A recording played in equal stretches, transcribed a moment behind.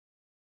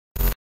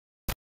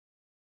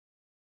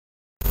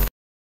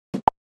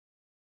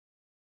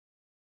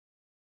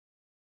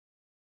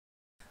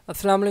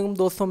अस्सलाम वालेकुम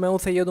दोस्तों, मैं हूं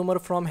Syed Umar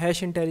from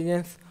hash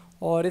intelligence.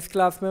 और इस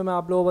क्लास में मैं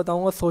आप लोगों को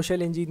बताऊंगा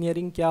सोशल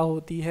इंजीनियरिंग क्या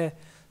होती है।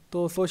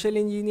 तो social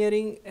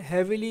engineering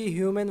heavily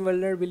human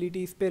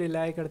vulnerabilities पे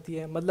रिलाई करती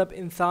है, मतलब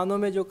इंसानों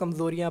में जो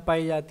कमज़ोरियां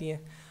पाई जाती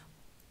हैं।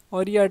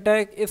 और ये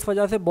अटैक इस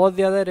वजह से बहुत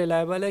ज़्यादा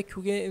रिलायबल है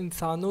क्योंकि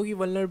इंसानों की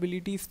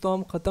वल्नरेबिलिटीज़ तो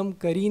हम ख़त्म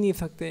कर ही नहीं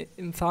सकते।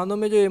 इंसानों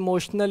में जो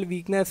इमोशनल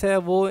वीकनेस है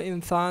वो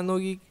इंसानों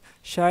की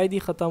शायद ही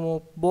ख़त्म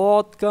हो।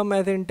 बहुत कम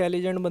ऐसे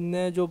इंटेलिजेंट बंदे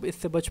हैं जो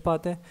इससे बच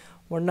पाते हैं,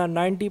 वरना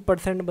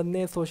 90%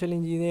 बंदे सोशल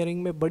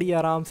इंजीनियरिंग में बड़ी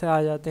आराम से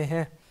आ जाते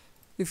हैं।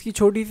 इसकी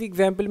छोटी सी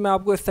एग्जांपल मैं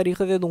आपको इस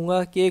तरीके से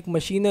दूंगा कि एक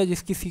मशीन है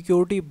जिसकी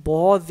सिक्योरिटी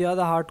बहुत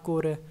ज़्यादा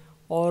हार्डकोर है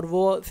और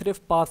वो सिर्फ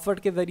पासवर्ड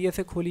के ज़रिए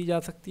से खोली जा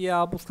सकती है।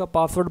 आप उसका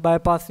पासवर्ड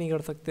बाईपास नहीं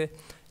कर सकते।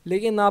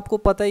 लेकिन आपको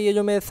पता ही है,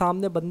 जो मेरे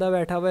सामने बंदा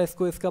बैठा हुआ है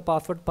इसको इसका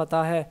पासवर्ड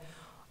पता है।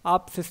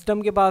 आप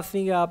सिस्टम के पास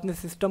नहीं गए, आपने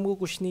सिस्टम को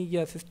कुछ नहीं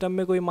किया, सिस्टम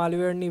में कोई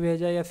मालवेयर नहीं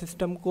भेजा या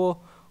सिस्टम को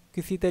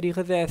किसी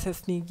तरीके से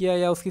एक्सेस नहीं किया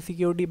या उसकी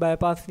सिक्योरिटी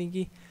बाईपास नहीं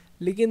की।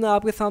 लेकिन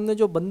आपके सामने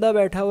जो बंदा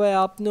बैठा हुआ है,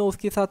 आपने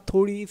उसके साथ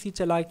थोड़ी सी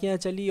चालाकियाँ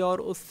चली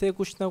और उससे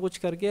कुछ ना कुछ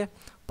करके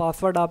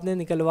पासवर्ड आपने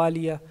निकलवा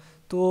लिया।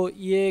 तो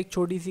ये एक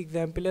छोटी सी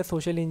एग्जांपल है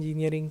सोशल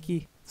इंजीनियरिंग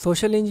की।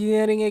 सोशल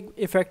इंजीनियरिंग एक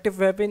इफ़ेक्टिव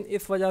वेपन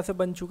इस वजह से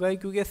बन चुका है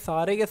क्योंकि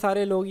सारे के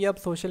सारे लोग ही अब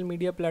सोशल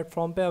मीडिया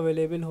प्लेटफॉर्म पे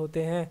अवेलेबल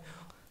होते हैं।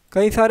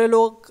 कई सारे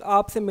लोग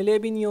आपसे मिले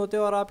भी नहीं होते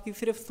और आपकी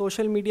सिर्फ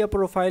सोशल मीडिया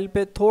प्रोफाइल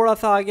पे थोड़ा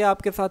सा आगे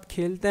आपके साथ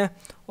खेलते हैं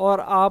और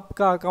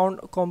आपका अकाउंट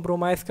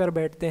कॉम्प्रोमाइज़ कर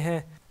बैठते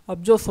हैं।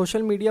 अब जो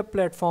सोशल मीडिया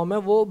प्लेटफॉर्म है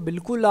वो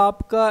बिल्कुल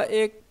आपका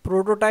एक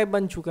प्रोटोटाइप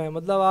बन चुका है,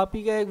 मतलब आप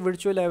ही का एक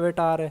वर्चुअल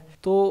एवेटार है।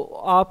 तो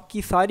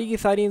आपकी सारी की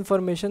सारी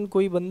इन्फॉर्मेशन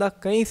कोई बंदा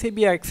कहीं से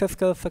भी एक्सेस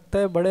कर सकता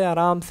है बड़े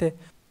आराम से।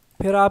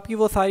 फिर आपकी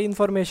वो सारी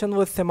इन्फॉर्मेशन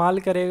वो इस्तेमाल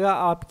करेगा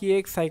आपकी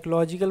एक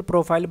साइकोलॉजिकल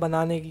प्रोफाइल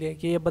बनाने के लिए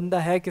कि ये बंदा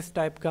है किस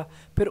टाइप का।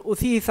 फिर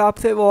उसी हिसाब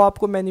से वो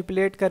आपको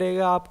मैनिपुलेट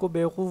करेगा, आपको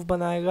बेवकूफ़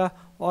बनाएगा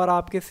और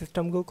आपके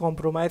सिस्टम को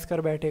कॉम्प्रोमाइज़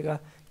कर बैठेगा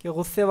कि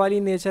गुस्से वाली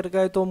नेचर का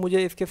है तो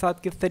मुझे इसके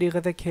साथ किस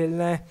तरीके से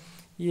खेलना है,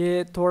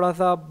 ये थोड़ा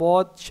सा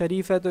बहुत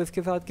शरीफ है तो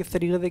इसके साथ किस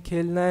तरीके से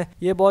खेलना है,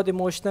 ये बहुत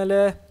इमोशनल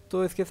है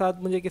तो इसके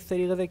साथ मुझे किस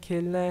तरीके से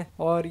खेलना है,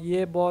 और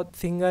ये बहुत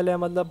सिंगल है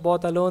मतलब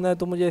बहुत अलोन है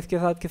तो मुझे इसके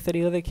साथ किस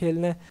तरीके से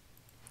खेलना है।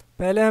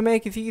 पहले हमें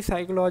किसी की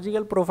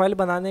साइकोलॉजिकल प्रोफाइल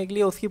बनाने के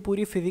लिए उसकी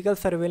पूरी फ़िज़िकल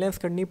सर्वेलेंस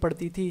करनी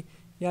पड़ती थी,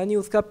 यानी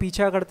उसका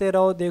पीछा करते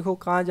रहो, देखो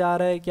कहाँ जा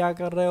रहा है, क्या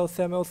कर रहा है,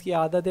 उससे हमें उसकी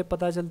आदतें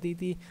पता चलती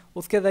थी,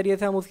 उसके ज़रिए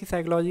से हम उसकी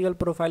साइकोलॉजिकल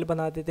प्रोफाइल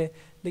बनाते थे।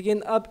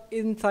 लेकिन अब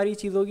इन सारी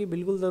चीज़ों की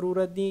बिल्कुल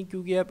ज़रूरत नहीं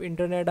क्योंकि अब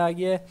इंटरनेट आ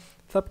गया है,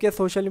 सबके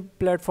सोशल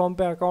प्लेटफॉर्म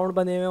पे अकाउंट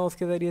बने हुए हैं,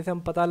 उसके ज़रिए से हम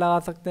पता लगा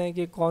सकते हैं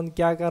कि कौन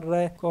क्या कर रहा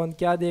है, कौन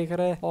क्या देख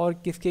रहा है और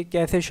किसके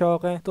कैसे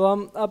शौक़ हैं। तो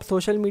हम अब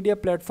सोशल मीडिया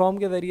प्लेटफॉर्म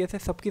के ज़रिए से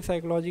सबकी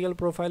साइकोलॉजिकल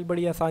प्रोफाइल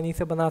बड़ी आसानी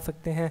से बना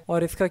सकते हैं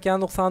और इसका क्या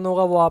नुकसान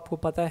होगा वो आपको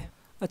पता है।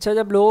 अच्छा,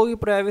 जब लोगों की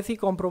प्राइवेसी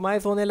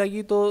कॉम्प्रोमाइज़ होने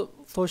लगी तो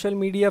सोशल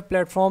मीडिया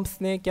प्लेटफॉर्म्स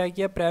ने क्या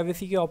किया,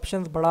 प्राइवेसी के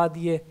ऑप्शंस बढ़ा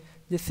दिए,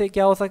 जिससे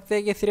क्या हो सकता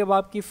है कि सिर्फ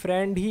आपकी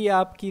फ्रेंड ही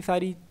आपकी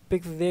सारी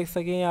पिक्स देख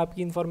सकें,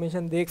 आपकी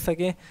इन्फॉर्मेशन देख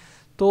सकें।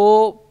 तो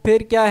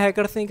फिर क्या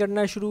हैकर्स ने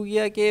करना शुरू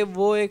किया कि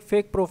वो एक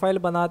फ़ेक प्रोफाइल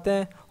बनाते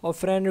हैं और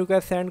फ्रेंड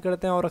रिक्वेस्ट सेंड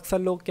करते हैं, और अक्सर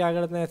लोग क्या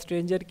करते हैं,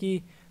 स्ट्रेंजर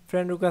की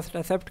फ्रेंड रिक्वेस्ट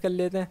एक्सेप्ट कर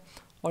लेते हैं।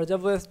 और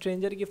जब वो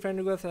स्ट्रेंजर की फ्रेंड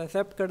रिक्वेस्ट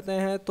एक्सेप्ट करते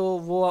हैं तो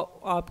वो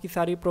आपकी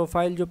सारी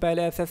प्रोफाइल जो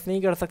पहले एक्सेस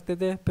नहीं कर सकते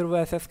थे फिर वो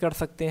एक्सेस कर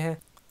सकते हैं।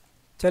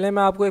 चले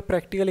मैं आपको एक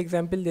प्रैक्टिकल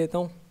एग्जांपल देता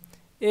हूँ।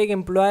 एक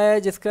एम्प्लॉय है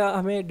जिसका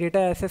हमें डेटा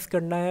एक्सेस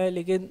करना है,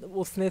 लेकिन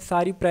उसने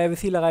सारी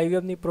प्राइवेसी लगाई हुई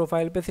अपनी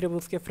प्रोफाइल पे, सिर्फ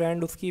उसके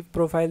फ्रेंड उसकी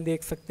प्रोफाइल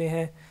देख सकते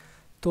हैं।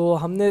 तो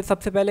हमने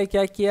सबसे पहले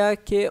क्या किया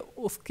कि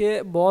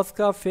उसके बॉस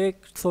का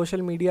फ़ेक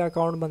सोशल मीडिया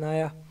अकाउंट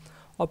बनाया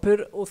और फिर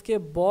उसके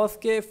बॉस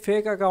के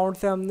फ़ेक अकाउंट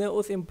से हमने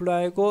उस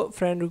एम्प्लॉय को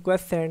फ्रेंड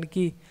रिक्वेस्ट सेंड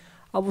की।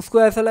 अब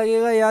उसको ऐसा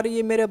लगेगा यार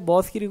ये मेरे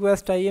बॉस की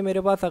रिक्वेस्ट आई है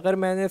मेरे पास, अगर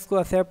मैंने इसको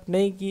एक्सेप्ट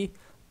नहीं की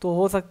तो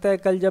हो सकता है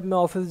कल जब मैं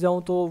ऑफिस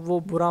जाऊं तो वो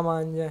बुरा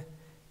मान जाए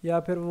या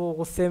फिर वो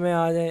गुस्से में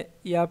आ जाए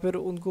या फिर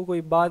उनको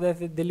कोई बात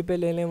ऐसे दिल पे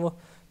ले लें वो,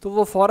 तो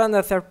वो फ़ौरन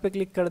एक्सेप्ट पे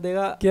क्लिक कर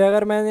देगा कि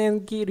अगर मैंने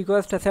इनकी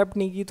रिक्वेस्ट एक्सेप्ट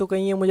नहीं की तो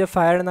कहीं ये मुझे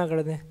फायर ना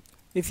कर दें।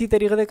 इसी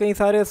तरीके से कई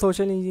सारे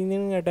सोशल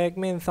इंजीनियरिंग अटैक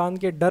में इंसान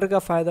के डर का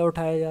फ़ायदा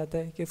उठाया जाता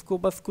है कि इसको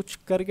बस कुछ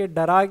करके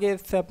डरा के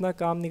इससे अपना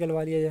काम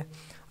निकलवा लिया जाए।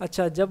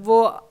 अच्छा, जब वो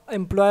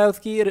एम्प्लॉय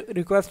उसकी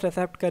रिक्वेस्ट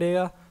एक्सेप्ट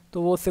करेगा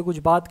तो वो उससे कुछ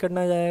बात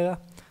करना जाएगा।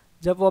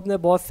 जब वो अपने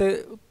बॉस से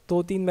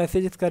 2-3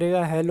 मैसेजेस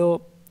करेगा, हेलो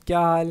क्या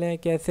हाल है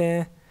कैसे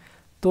हैं,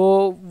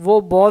 तो वो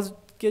बॉस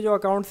के जो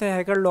अकाउंट से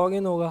हैकर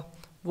लॉगिन होगा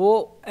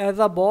वो एज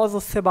अ बॉस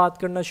उससे बात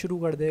करना शुरू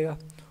कर देगा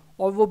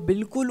और वो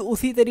बिल्कुल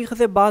उसी तरीके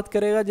से बात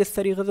करेगा जिस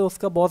तरीके से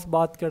उसका बॉस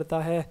बात करता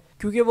है,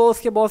 क्योंकि वो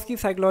उसके बॉस की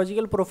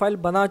साइकोलॉजिकल प्रोफाइल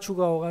बना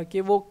चुका होगा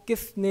कि वो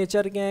किस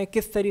नेचर के हैं,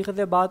 किस तरीके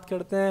से बात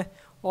करते हैं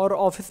और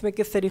ऑफिस में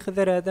किस तरीके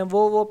से रहते हैं,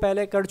 वो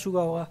पहले कर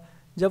चुका होगा।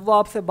 जब वो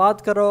आपसे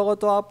बात कर रहा होगा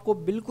तो आपको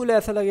बिल्कुल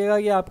ऐसा लगेगा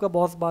कि आपका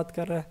बॉस बात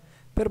कर रहा है।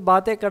 फिर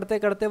बातें करते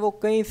करते वो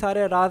कई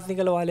सारे राज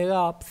निकलवा लेगा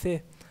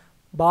आपसे।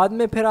 बाद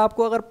में फिर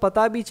आपको अगर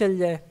पता भी चल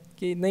जाए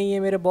कि नहीं ये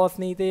मेरे बॉस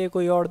नहीं थे, ये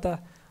कोई और था,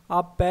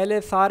 आप पहले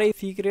सारे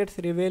सीक्रेट्स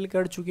रिवेल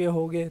कर चुके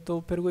होगे तो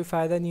फिर कोई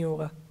फ़ायदा नहीं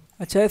होगा।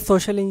 अच्छा, इस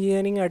सोशल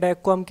इंजीनियरिंग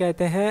अटैक को हम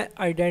कहते हैं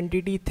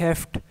आइडेंटिटी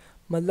थेफ्ट,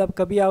 मतलब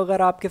कभी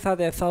अगर आपके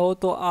साथ ऐसा हो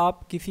तो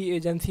आप किसी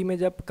एजेंसी में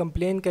जब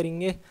कंप्लेन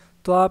करेंगे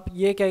तो आप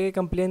ये कह के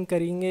कंप्लेन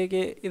करेंगे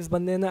कि इस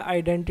बंदे ने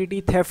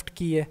आइडेंटिटी थेफ्ट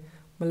की है,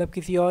 मतलब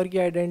किसी और की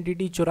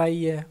आइडेंटिटी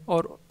चुराई है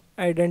और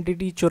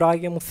आइडेंटिटी चुरा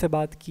के मुझसे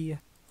बात की है।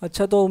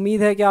 अच्छा, तो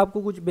उम्मीद है कि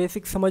आपको कुछ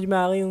बेसिक समझ में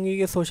आ गई होंगी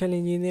कि सोशल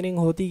इंजीनियरिंग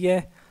होती क्या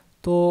है।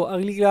 तो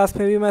अगली क्लास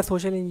में भी मैं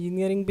सोशल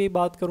इंजीनियरिंग पे ही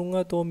बात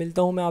करूँगा, तो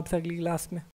मिलता हूँ मैं आपसे अगली क्लास में।